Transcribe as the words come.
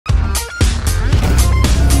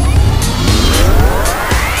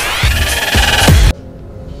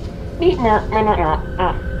Welcome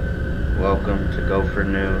to Gopher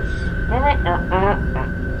News.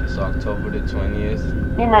 It's October the 20th.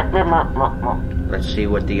 Let's see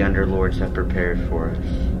what the Underlords have prepared for us.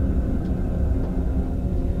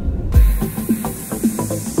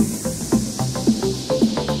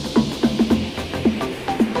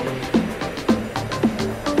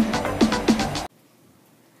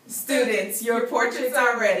 Students, your portraits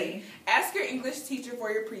are ready. Ask your English teacher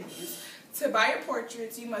for your previews. To buy your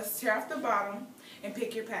portraits, you must tear off the bottom and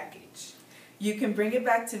pick your package. You can bring it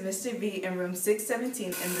back to Mr. V in room 617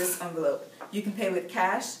 in this envelope. You can pay with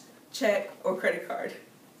cash, check, or credit card.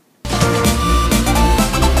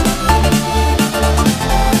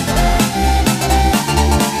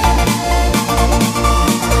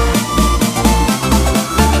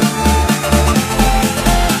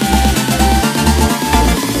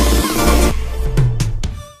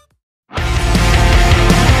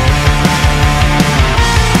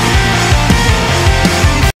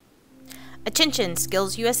 Attention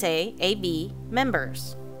Skills USA AB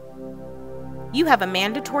members. You have a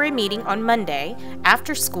mandatory meeting on Monday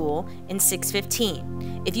after school in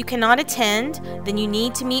 6:15. If you cannot attend, then you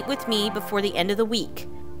need to meet with me before the end of the week.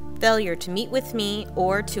 Failure to meet with me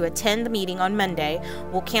or to attend the meeting on Monday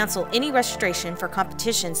will cancel any registration for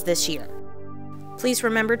competitions this year. Please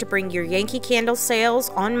remember to bring your Yankee Candle sales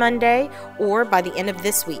on Monday or by the end of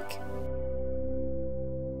this week.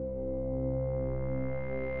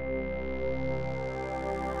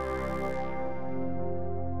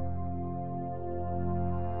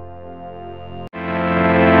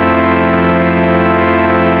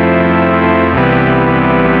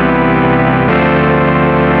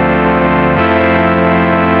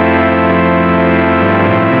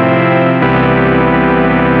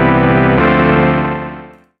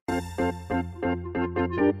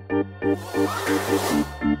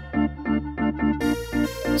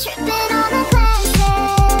 Tripping on the classes.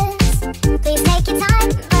 Please take your time,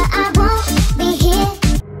 but I won't be here.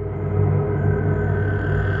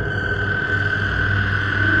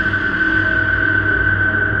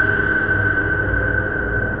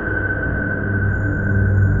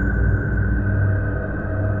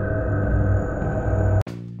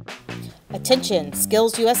 Attention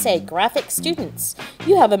Skills USA graphic students.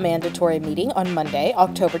 You have a mandatory meeting on Monday,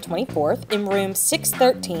 October 24th in room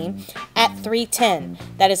 613 at 3:10.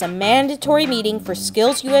 That is a mandatory meeting for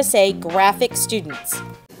Skills USA graphic students.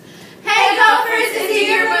 Hey Gophers, it's the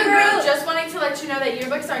Yearbook Group! Just wanting to let you know that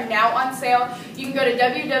yearbooks are now on sale. You can go to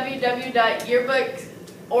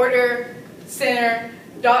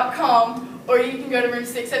www.yearbooksordercenter.com or you can go to room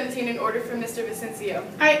 617 and order from Mr. Vicencio.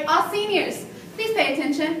 Alright, all seniors, please pay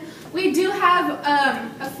attention. We do have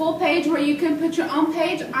a full page where you can put your own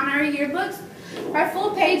page on our yearbooks. Our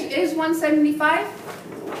full page is $175.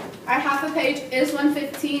 Our half a page is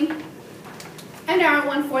 $115. And our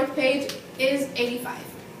 1/4 page is $85.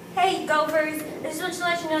 Hey Gophers, this is to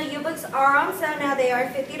let you know yearbooks are on sale now. They are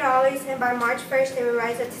 $50 and by March 1st they will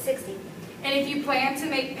rise up to $60. And if you plan to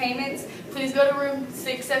make payments, please go to room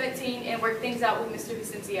 617 and work things out with Mr.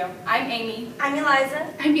 Vicencio. I'm Amy. I'm Eliza.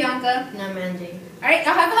 I'm Bianca. And I'm Andy. Alright,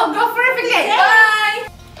 y'all have a Gopher day. Bye!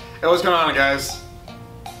 Hey, what's going on, guys?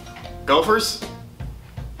 Gophers?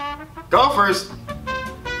 Gophers?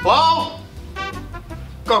 Hello?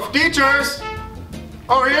 Gopher teachers?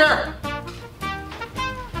 Over here!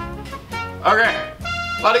 Okay,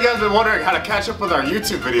 a lot of you guys have been wondering how to catch up with our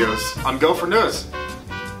YouTube videos on Gopher News.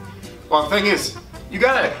 Well, the thing is, you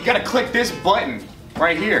gotta click this button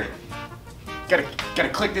right here. Gotta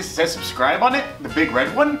click this, it says subscribe on it, the big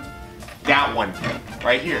red one. That one,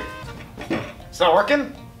 right here. Is that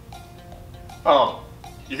working? Oh,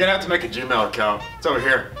 you're gonna have to make a Gmail account. It's over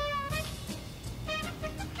here.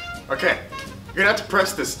 Okay, you're gonna have to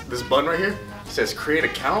press this button right here. It says create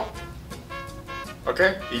account.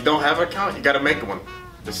 Okay, you don't have an account, you gotta make one.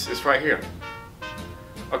 It's right here.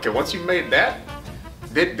 Okay, once you've made that,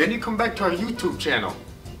 then you come back to our YouTube channel.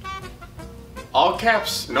 All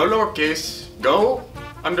caps, no lowercase,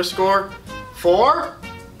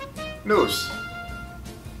 go_for_news.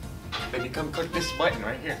 Then you come click this button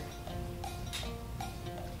right here.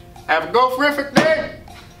 Have a go-terrific day!